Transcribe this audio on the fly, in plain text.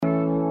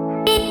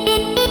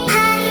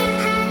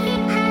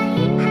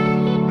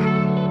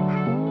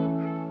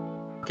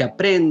que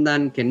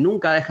aprendan, que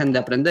nunca dejen de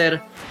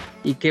aprender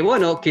y que,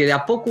 bueno, que de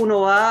a poco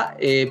uno va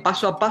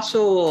paso a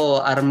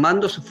paso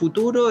armando su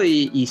futuro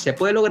y se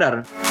puede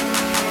lograr.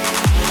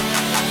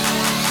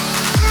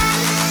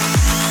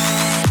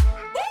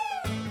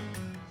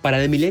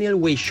 Para The Millennial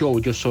Way Show,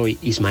 yo soy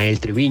Ismael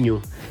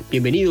Treviño.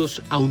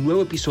 Bienvenidos a un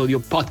nuevo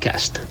episodio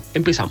podcast.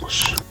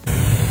 Empezamos.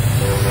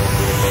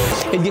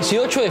 El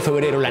 18 de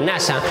febrero, la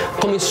NASA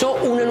comenzó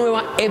una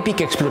nueva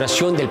épica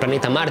exploración del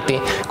planeta Marte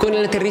con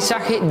el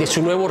aterrizaje de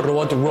su nuevo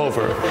robot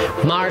rover,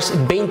 Mars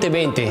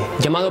 2020,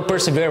 llamado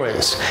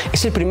Perseverance.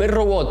 Es el primer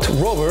robot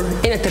rover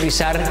en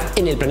aterrizar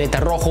en el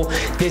Planeta Rojo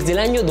desde el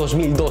año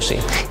 2012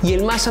 y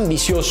el más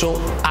ambicioso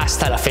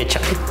hasta la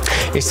fecha.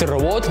 Este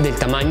robot, del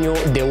tamaño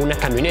de una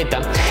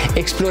camioneta,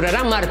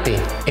 explorará Marte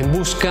en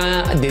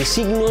busca de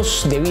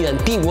signos de vida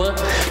antigua,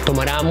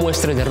 tomará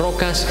muestras de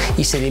rocas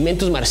y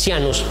sedimentos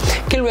marcianos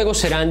que luego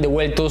serán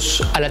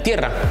devueltos a la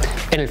Tierra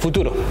en el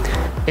futuro.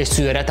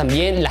 Estudiará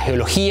también la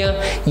geología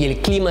y el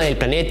clima del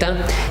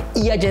planeta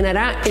y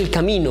allanará el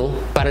camino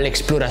para la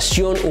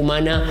exploración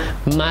humana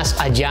más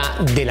allá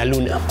de la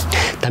Luna.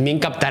 También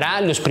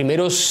captará los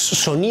primeros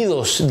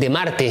sonidos de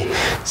Marte.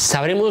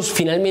 Sabremos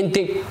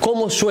finalmente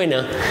cómo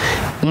suena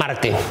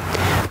Marte.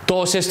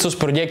 Todos estos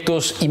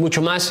proyectos y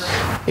mucho más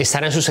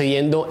estarán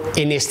sucediendo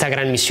en esta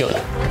gran misión.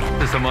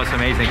 This is the most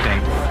amazing thing.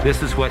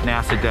 This is what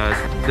NASA does.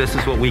 This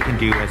is what we can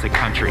do as a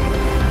country.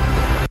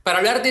 Para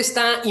hablar de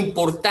esta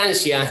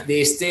importancia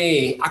de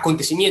este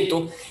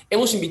acontecimiento,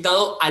 hemos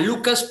invitado a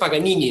Lucas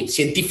Paganini,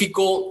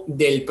 científico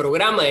del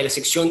programa de la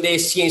Sección de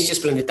Ciencia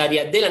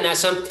Planetaria de la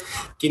NASA,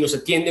 quien nos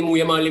atiende muy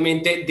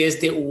amablemente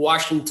desde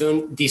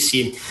Washington,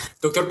 D.C.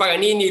 Doctor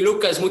Paganini,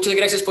 Lucas, muchas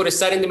gracias por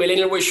estar en The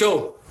Millennial Way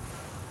Show.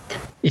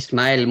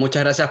 Ismael,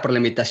 muchas gracias por la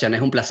invitación,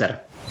 es un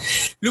placer.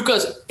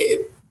 Lucas,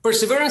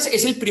 Perseverance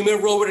es el primer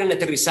rover en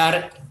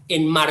aterrizar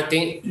en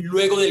Marte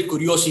luego del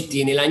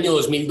Curiosity en el año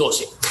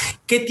 2012.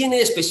 ¿Qué tiene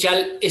de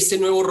especial este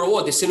nuevo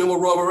robot, este nuevo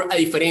rover, a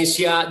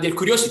diferencia del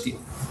Curiosity?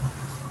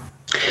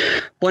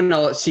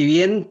 Bueno, si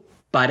bien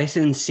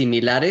parecen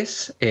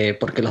similares,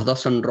 porque los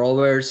dos son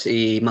rovers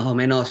y más o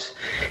menos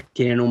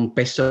tienen un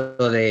peso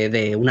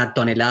de 1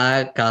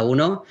 tonelada cada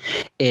uno,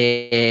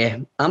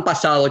 han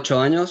pasado 8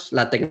 años,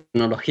 la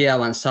tecnología ha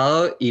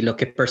avanzado y lo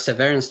que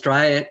Perseverance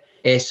trae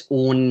es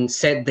un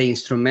set de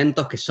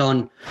instrumentos que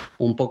son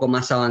un poco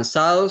más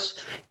avanzados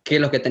que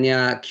los que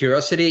tenía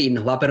Curiosity y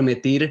nos va a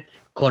permitir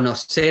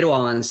conocer o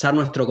avanzar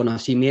nuestro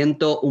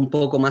conocimiento un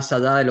poco más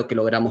allá de lo que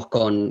logramos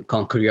con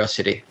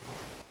Curiosity.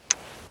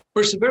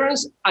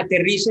 Perseverance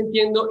aterriza,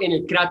 entiendo, en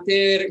el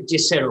cráter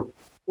Jezero,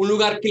 un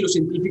lugar que los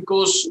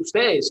científicos,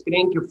 ustedes,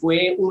 creen que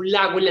fue un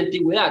lago en la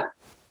antigüedad.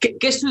 ¿Qué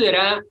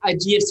estudiará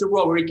allí este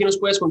rover y qué nos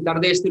puedes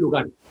contar de este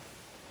lugar?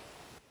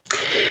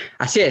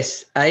 Así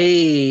es,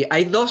 hay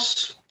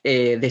 2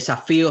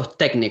 desafíos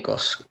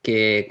técnicos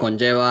que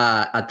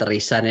conlleva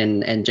aterrizar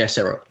en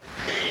Jezero.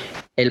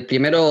 El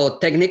primero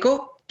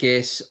técnico, que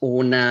es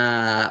un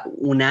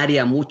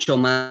área mucho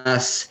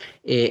más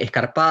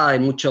escarpada, de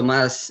mucho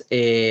más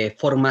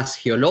formas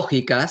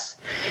geológicas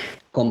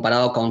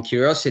comparado con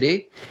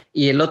Curiosity,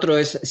 y el otro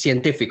es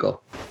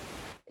científico.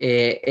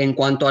 En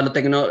cuanto a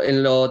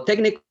en lo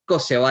técnico,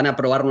 se van a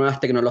probar nuevas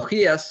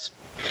tecnologías.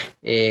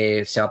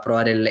 Se va a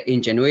probar el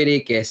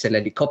Ingenuity, que es el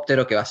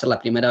helicóptero, que va a ser la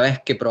primera vez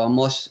que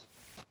probamos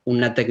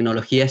una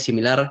tecnología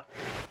similar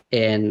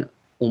en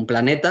un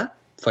planeta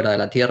fuera de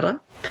la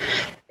Tierra.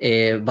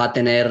 Va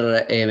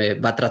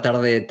a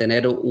tratar de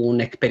tener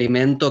un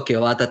experimento que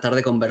va a tratar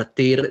de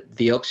convertir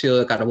dióxido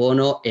de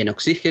carbono en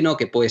oxígeno,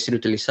 que puede ser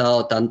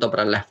utilizado tanto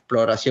para la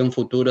exploración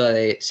futura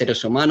de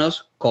seres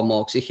humanos como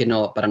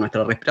oxígeno para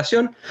nuestra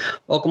respiración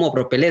o como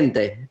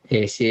propelente,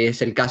 si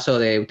es el caso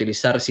de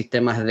utilizar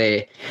sistemas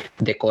de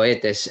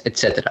cohetes,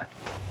 etc.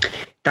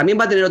 También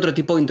va a tener otro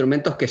tipo de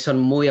instrumentos que son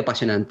muy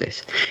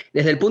apasionantes.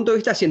 Desde el punto de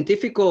vista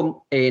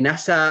científico,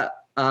 NASA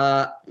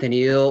ha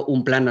tenido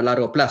un plan a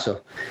largo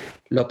plazo.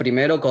 Lo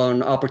primero,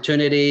 con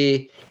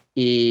Opportunity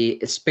y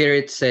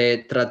Spirit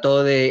se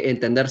trató de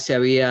entender si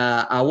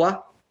había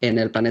agua en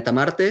el planeta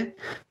Marte.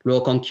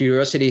 Luego con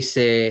Curiosity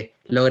se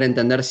logra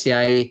entender si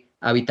hay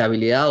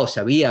habitabilidad o si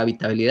había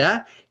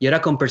habitabilidad. Y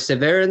ahora con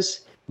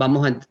Perseverance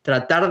vamos a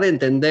tratar de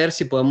entender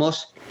si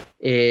podemos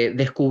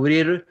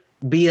descubrir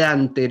vida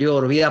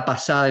anterior, vida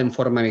pasada en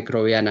forma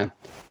microbiana,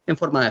 en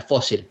forma de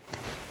fósil.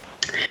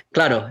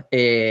 Claro,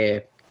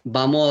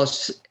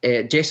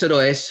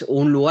 Jezero es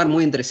un lugar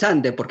muy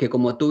interesante porque,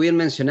 como tú bien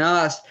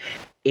mencionabas,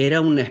 era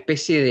una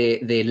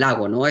especie de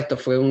lago, ¿no? Esto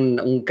fue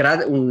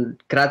un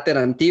cráter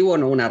antiguo,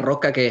 ¿no? Una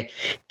roca que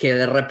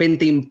de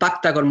repente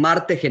impacta con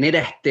Marte, genera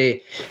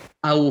este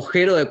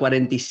agujero de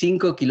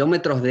 45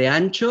 kilómetros de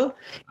ancho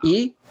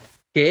y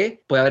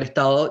que puede haber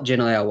estado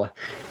lleno de agua.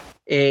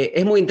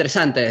 Es muy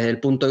interesante desde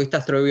el punto de vista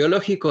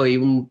astrobiológico y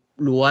un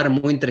lugar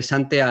muy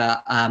interesante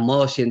a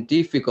modo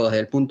científico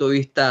desde el punto de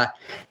vista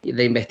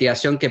de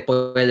investigación que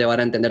puede llevar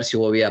a entender si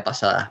hubo vida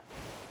pasada.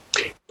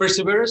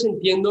 Perseverance,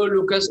 entiendo,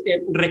 Lucas,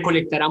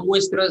 recolectará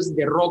muestras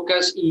de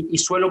rocas y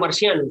suelo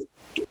marcianos.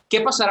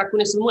 ¿Qué pasará con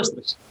estas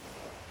muestras?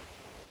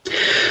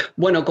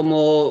 Bueno,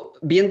 como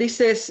bien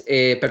dices,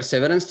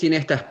 Perseverance tiene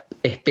estas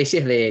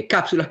especies de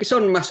cápsulas que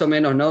son más o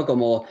menos, ¿no?,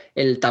 como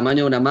el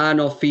tamaño de una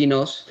mano,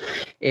 finos.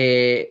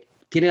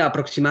 Tiene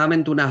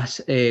aproximadamente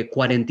unas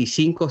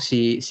 45,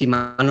 si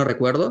mal no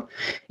recuerdo,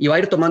 y va a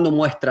ir tomando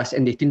muestras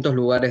en distintos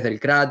lugares del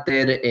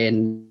cráter,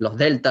 en los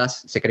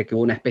deltas. Se cree que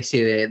hubo una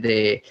especie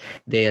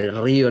de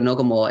río, ¿no?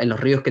 Como en los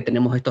ríos que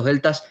tenemos estos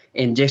deltas,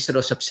 en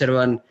Jezero se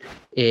observan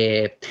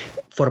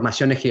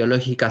formaciones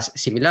geológicas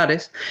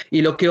similares,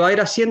 y lo que va a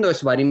ir haciendo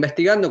es va a ir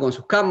investigando con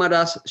sus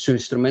cámaras, sus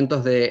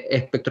instrumentos de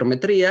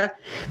espectrometría,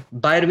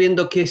 va a ir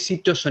viendo qué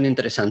sitios son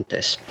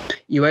interesantes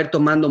y va a ir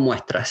tomando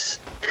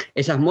muestras.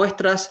 Esas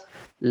muestras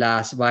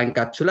las va a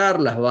encapsular,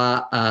 las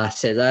va a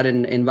sellar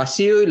en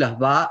vacío y las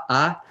va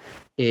a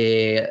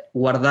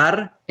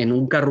guardar en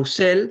un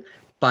carrusel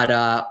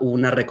para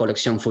una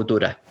recolección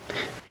futura.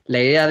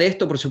 La idea de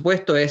esto, por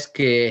supuesto, es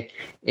que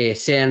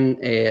se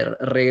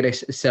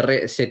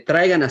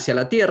traigan hacia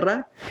la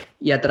Tierra,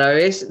 y a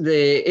través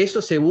de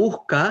eso se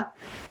busca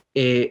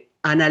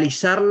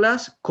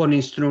analizarlas con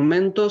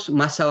instrumentos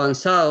más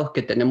avanzados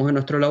que tenemos en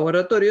nuestros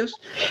laboratorios,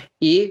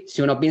 y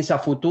si uno piensa a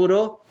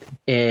futuro,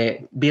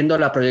 viendo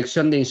la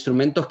proyección de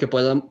instrumentos que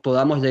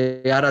podamos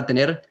llegar a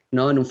tener,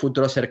 ¿no?, en un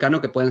futuro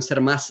cercano, que pueden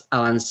ser más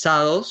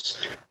avanzados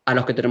a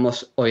los que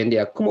tenemos hoy en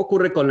día. ¿Cómo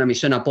ocurre con la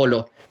misión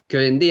Apolo? Que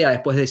hoy en día,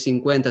 después de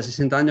 50,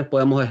 60 años,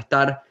 podemos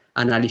estar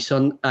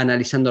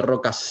analizando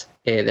rocas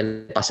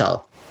del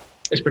pasado.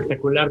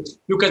 Espectacular.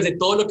 Lucas, de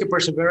todo lo que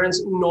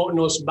Perseverance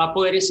nos va a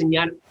poder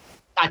enseñar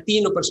a ti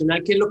en lo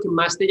personal, ¿qué es lo que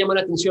más te llama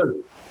la atención?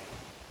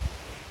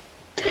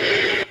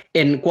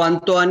 En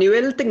cuanto a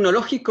nivel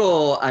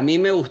tecnológico, a mí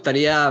me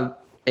gustaría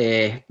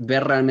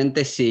ver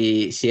realmente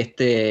si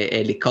este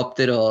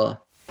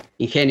helicóptero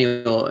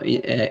Ingenuity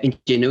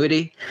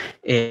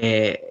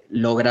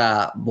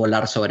logra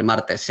volar sobre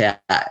Marte. O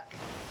sea,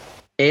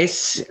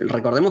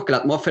 recordemos que la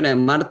atmósfera de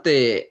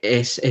Marte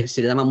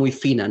se llama muy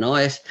fina, ¿no?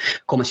 Es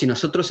como si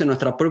nosotros en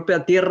nuestra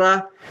propia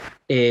Tierra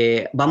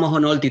vamos a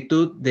una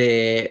altitud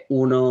de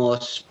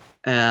unos...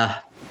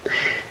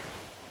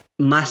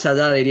 más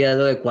allá, diría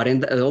yo,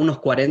 de unos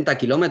 40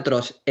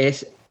 kilómetros,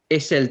 es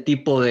el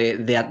tipo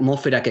de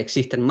atmósfera que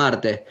existe en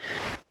Marte.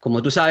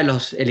 Como tú sabes,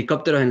 los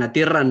helicópteros en la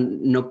Tierra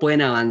no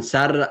pueden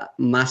avanzar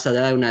más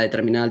allá de una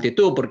determinada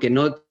altitud porque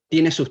no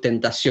tiene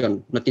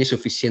sustentación, no tiene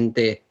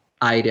suficiente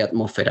aire,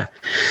 atmósfera.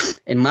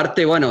 En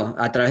Marte, bueno,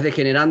 a través de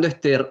generando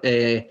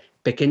este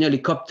pequeño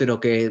helicóptero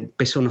que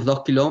pesa unos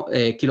 2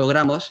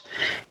 kilogramos,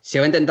 se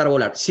va a intentar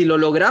volar. Si lo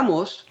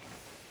logramos,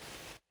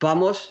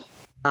 vamos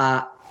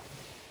a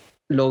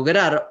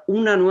lograr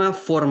una nueva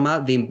forma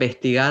de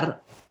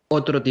investigar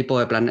otro tipo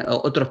de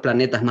otros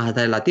planetas más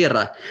allá de la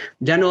Tierra.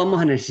 Ya no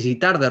vamos a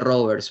necesitar de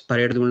rovers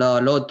para ir de un lado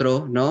al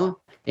otro,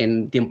 ¿no?,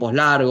 en tiempos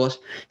largos,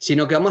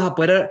 sino que vamos a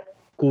poder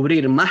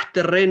cubrir más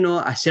terreno,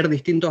 hacer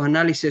distintos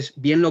análisis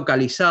bien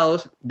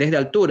localizados desde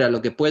altura,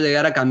 lo que puede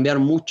llegar a cambiar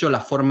mucho la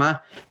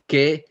forma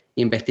que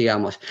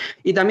investigamos.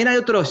 Y también hay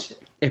otros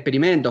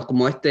experimentos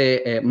como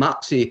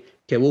MAXI,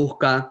 que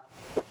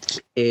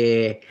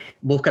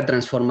busca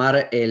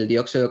transformar el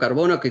dióxido de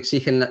carbono que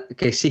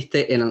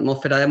existe en la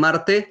atmósfera de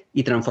Marte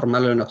y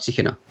transformarlo en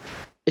oxígeno.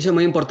 Eso es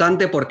muy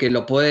importante porque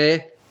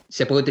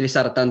se puede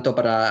utilizar tanto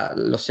para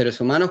los seres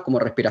humanos como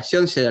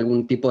respiración, si hay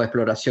algún tipo de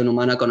exploración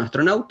humana con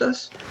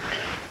astronautas,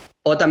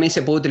 o también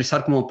se puede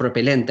utilizar como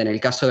propelente en el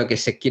caso de que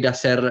se quiera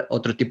hacer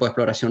otro tipo de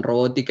exploración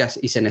robótica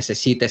y se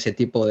necesite ese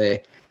tipo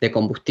de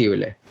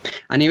combustible.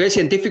 A nivel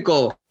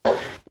científico,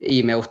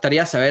 y me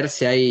gustaría saber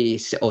si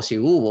hay o si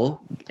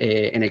hubo,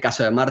 en el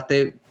caso de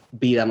Marte,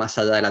 vida más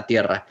allá de la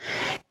Tierra.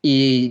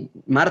 Y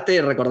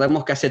Marte,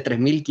 recordemos que hace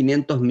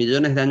 3.500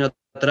 millones de años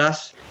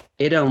atrás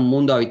era un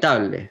mundo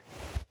habitable.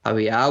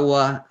 Había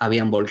agua,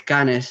 habían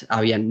volcanes,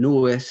 habían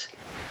nubes,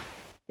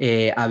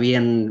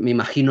 habían, me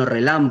imagino,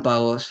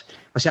 relámpagos.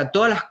 O sea,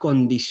 todas las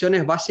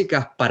condiciones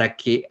básicas para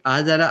que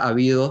haya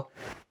habido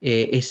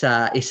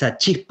esa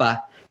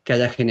chispa que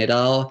haya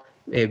generado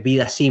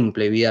vida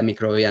simple, vida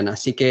microbiana.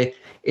 Así que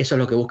eso es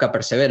lo que busca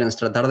Perseverance,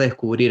 tratar de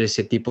descubrir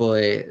ese tipo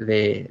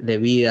de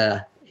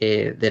vida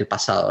del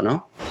pasado,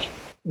 ¿no?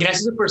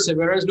 Gracias a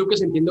Perseverance,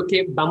 Lucas, entiendo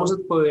que vamos a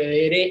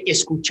poder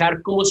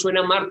escuchar cómo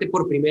suena Marte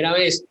por primera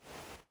vez.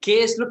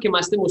 ¿Qué es lo que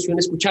más te emociona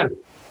escuchar?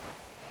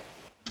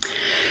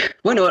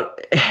 Bueno,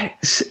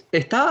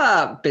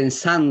 estaba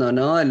pensando,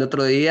 ¿no?, el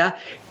otro día,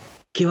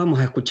 ¿qué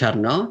vamos a escuchar,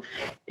 no?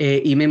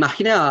 Y me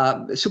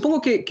imaginaba, supongo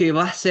que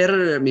va a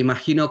ser, me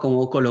imagino,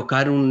 como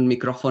colocar un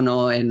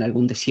micrófono en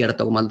algún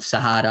desierto, como el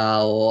Sahara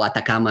o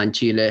Atacama en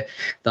Chile,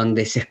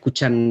 donde se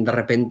escuchan de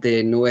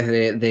repente nubes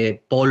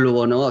de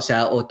polvo, ¿no? O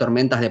sea, o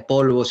tormentas de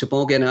polvo.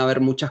 Supongo que van a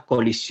haber muchas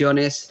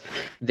colisiones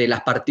de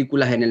las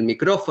partículas en el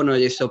micrófono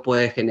y eso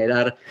puede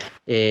generar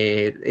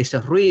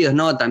esos ruidos,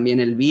 ¿no? También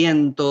el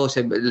viento,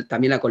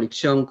 también la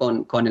colisión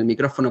con el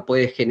micrófono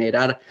puede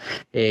generar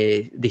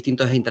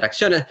distintas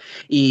interacciones.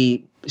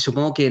 Y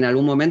supongo que en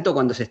algún momento,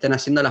 cuando se estén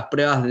haciendo las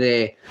pruebas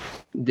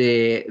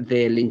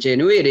del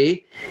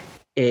Ingenuity,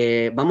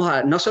 vamos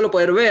a no solo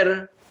poder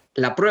ver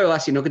la prueba,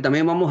 sino que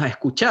también vamos a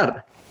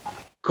escuchar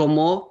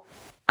cómo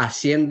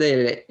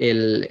asciende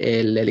el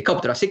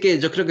helicóptero. Así que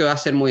yo creo que va a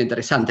ser muy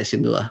interesante,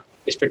 sin duda.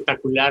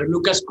 Espectacular.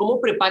 Lucas, ¿cómo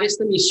prepara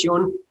esta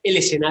misión el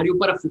escenario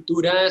para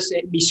futuras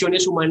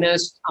misiones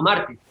humanas a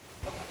Marte?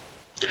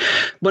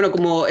 Bueno,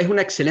 como es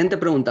una excelente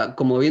pregunta.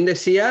 Como bien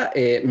decía,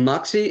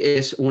 MOXIE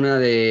es uno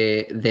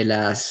de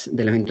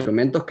los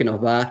instrumentos que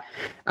nos va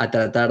a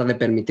tratar de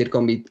permitir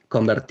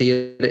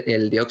convertir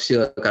el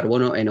dióxido de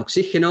carbono en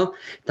oxígeno.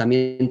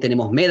 También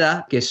tenemos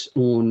MEDA, que es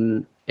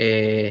un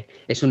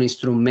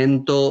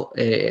instrumento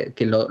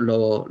que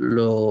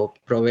lo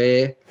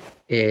provee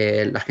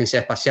la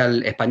Agencia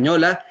Espacial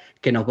Española,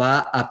 que nos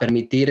va a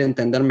permitir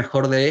entender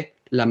mejor de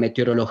la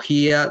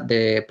meteorología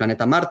de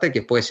planeta Marte,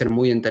 que puede ser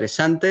muy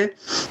interesante.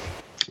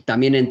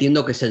 También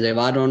entiendo que se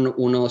llevaron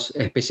unas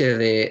especies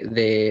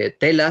de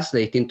telas de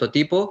distinto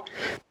tipo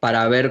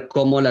para ver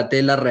cómo la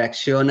tela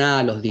reacciona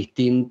a los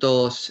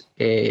distintos,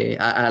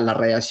 a la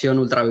radiación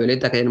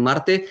ultravioleta que hay en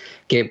Marte,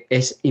 que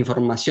es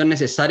información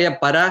necesaria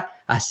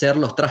para hacer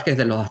los trajes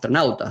de los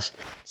astronautas.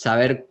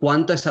 Saber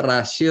cuánto esa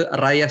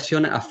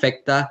radiación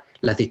afecta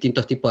los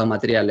distintos tipos de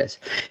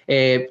materiales.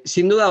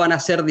 Sin duda van a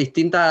ser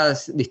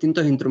distintos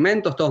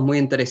instrumentos, todos muy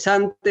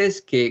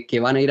interesantes, que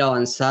van a ir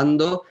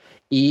avanzando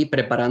y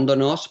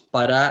preparándonos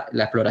para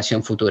la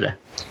exploración futura.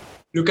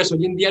 Lucas,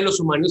 hoy en día los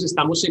humanos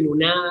estamos en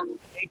una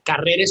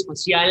carrera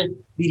espacial,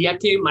 diría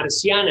que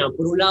marciana.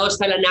 Por un lado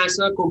está la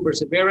NASA con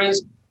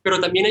Perseverance, pero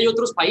también hay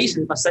otros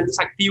países bastante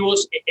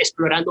activos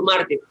explorando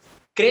Marte.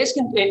 ¿Crees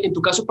que en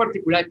tu caso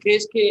particular,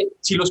 crees que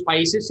si los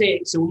países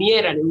se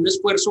unieran en un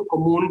esfuerzo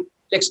común,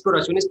 la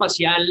exploración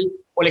espacial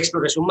o la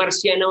exploración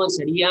marciana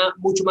avanzaría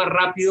mucho más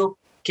rápido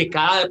que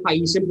cada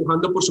país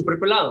empujando por su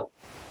propio lado?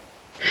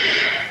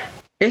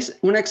 Es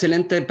una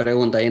excelente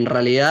pregunta y en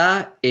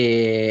realidad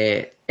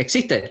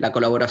existe la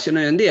colaboración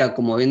hoy en día.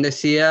 Como bien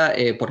decía,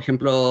 por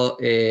ejemplo,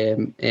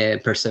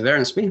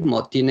 Perseverance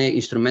mismo tiene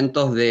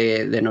instrumentos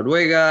de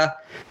Noruega,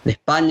 de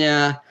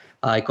España,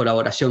 hay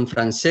colaboración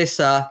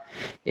francesa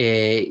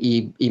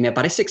y me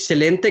parece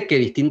excelente que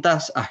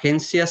distintas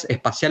agencias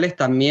espaciales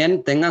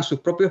también tengan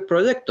sus propios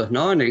proyectos,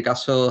 ¿no? En el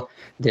caso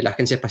de la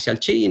Agencia Espacial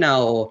China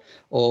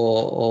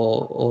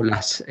o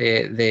las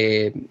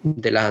de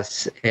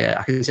las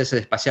agencias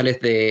espaciales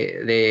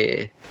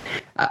de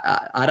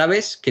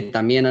árabes, que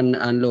también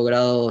han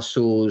logrado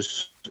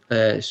sus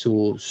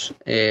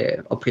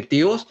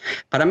objetivos.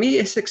 Para mí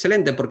es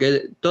excelente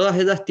porque todas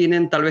ellas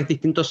tienen tal vez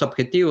distintos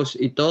objetivos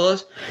y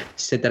todos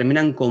se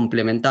terminan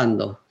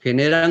complementando,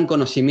 generan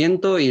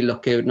conocimiento y los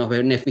que nos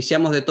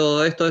beneficiamos de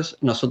todo esto es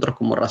nosotros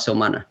como raza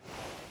humana.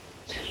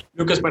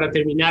 Lucas, para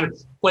terminar,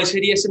 ¿cuál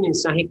sería ese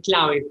mensaje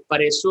clave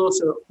para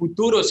esos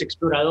futuros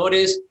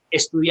exploradores,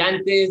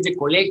 estudiantes de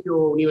colegio,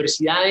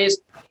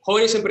 universidades,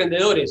 jóvenes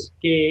emprendedores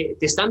que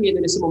te están viendo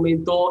en este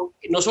momento,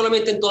 no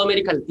solamente en toda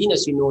América Latina,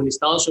 sino en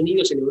Estados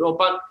Unidos, en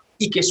Europa,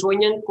 y que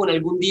sueñan con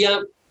algún día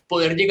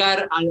poder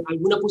llegar a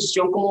alguna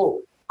posición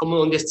como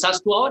donde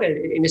estás tú ahora,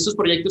 en estos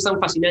proyectos tan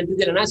fascinantes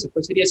de la NASA?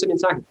 ¿Cuál sería ese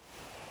mensaje?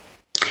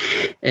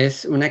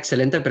 Es una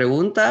excelente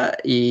pregunta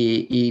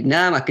y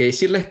nada más que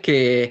decirles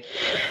que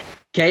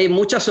hay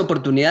muchas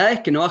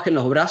oportunidades, que no bajen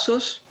los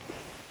brazos,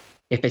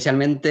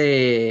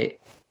 especialmente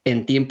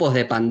en tiempos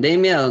de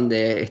pandemia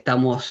donde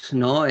estamos,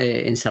 ¿no?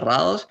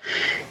 Encerrados.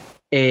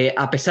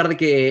 A pesar de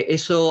que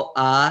eso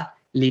ha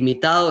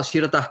limitado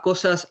ciertas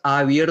cosas, ha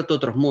abierto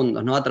otros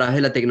mundos, ¿no? A través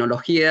de la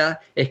tecnología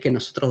es que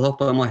nosotros dos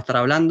podemos estar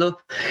hablando.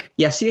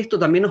 Y así esto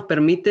también nos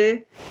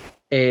permite,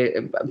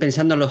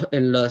 pensando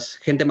en los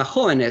gente más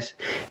jóvenes,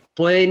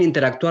 pueden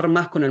interactuar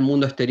más con el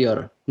mundo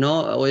exterior,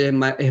 ¿no? Hoy es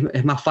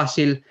más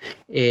fácil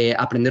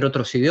aprender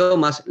otros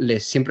idiomas.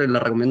 Siempre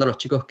les recomiendo a los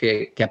chicos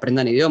que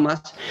aprendan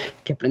idiomas,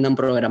 que aprendan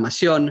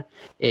programación.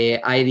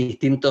 Hay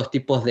distintos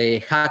tipos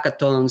de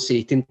hackathons y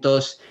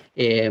distintos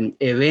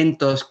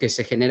eventos que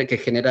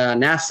genera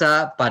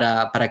NASA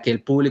para que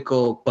el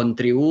público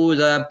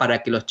contribuya,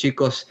 para que los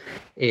chicos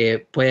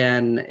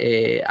puedan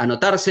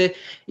anotarse.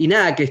 Y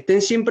nada, que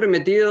estén siempre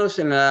metidos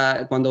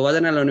cuando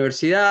vayan a la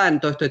universidad en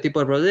todo este tipo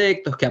de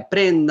proyectos, que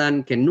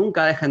aprendan, que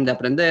nunca dejen de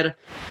aprender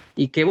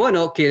y que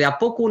bueno, que de a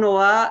poco uno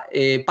va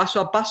paso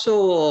a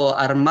paso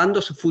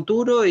armando su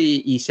futuro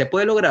y se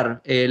puede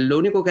lograr. Lo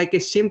único que hay que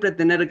siempre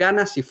tener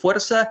ganas y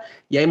fuerza,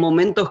 y hay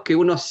momentos que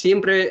uno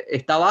siempre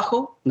está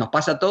abajo, nos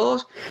pasa a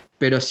todos,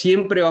 pero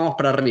siempre vamos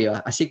para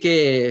arriba. Así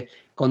que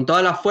con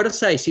toda la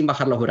fuerza y sin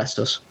bajar los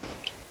brazos.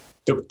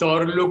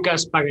 Doctor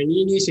Lucas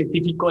Paganini,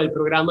 científico del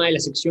programa de la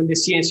Sección de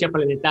Ciencia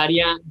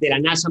Planetaria de la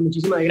NASA,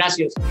 muchísimas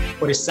gracias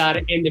por estar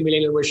en The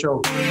Millennial Way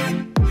Show.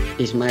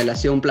 Ismael, ha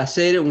sido un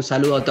placer, un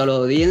saludo a toda la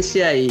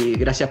audiencia y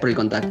gracias por el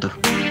contacto.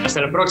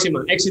 Hasta la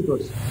próxima,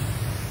 éxitos.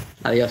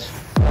 Adiós.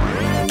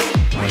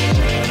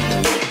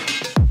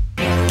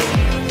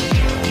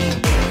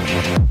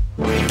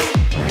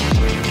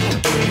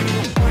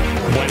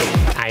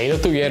 Ahí lo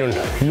tuvieron,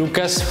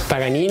 Lucas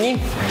Paganini,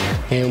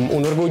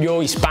 un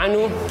orgullo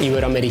hispano,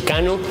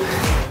 iberoamericano,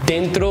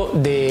 dentro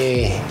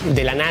de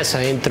la NASA,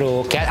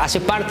 que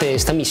hace parte de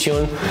esta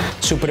misión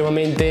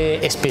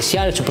supremamente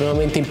especial,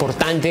 supremamente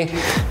importante,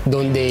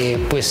 donde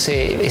pues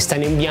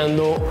están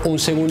enviando un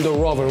segundo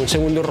rover, un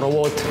segundo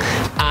robot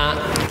a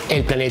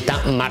el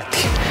planeta Marte.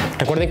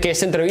 Recuerden que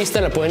esta entrevista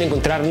la pueden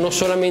encontrar no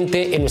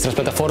solamente en nuestras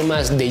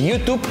plataformas de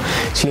YouTube,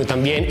 sino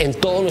también en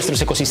todos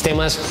nuestros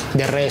ecosistemas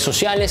de redes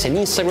sociales, en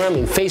Instagram,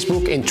 en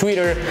Facebook, en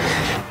Twitter,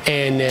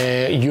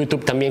 en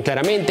YouTube también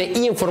claramente,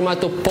 y en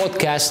formato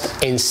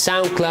podcast en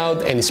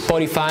SoundCloud, en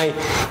Spotify,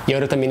 y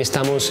ahora también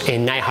estamos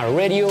en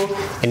iHeartRadio,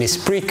 en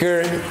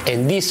Spreaker,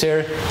 en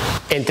Deezer,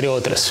 entre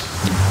otras.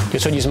 Yo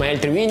soy Ismael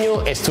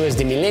Triviño, esto es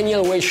The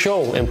Millennial Way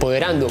Show,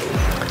 empoderando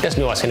las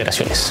nuevas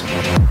generaciones.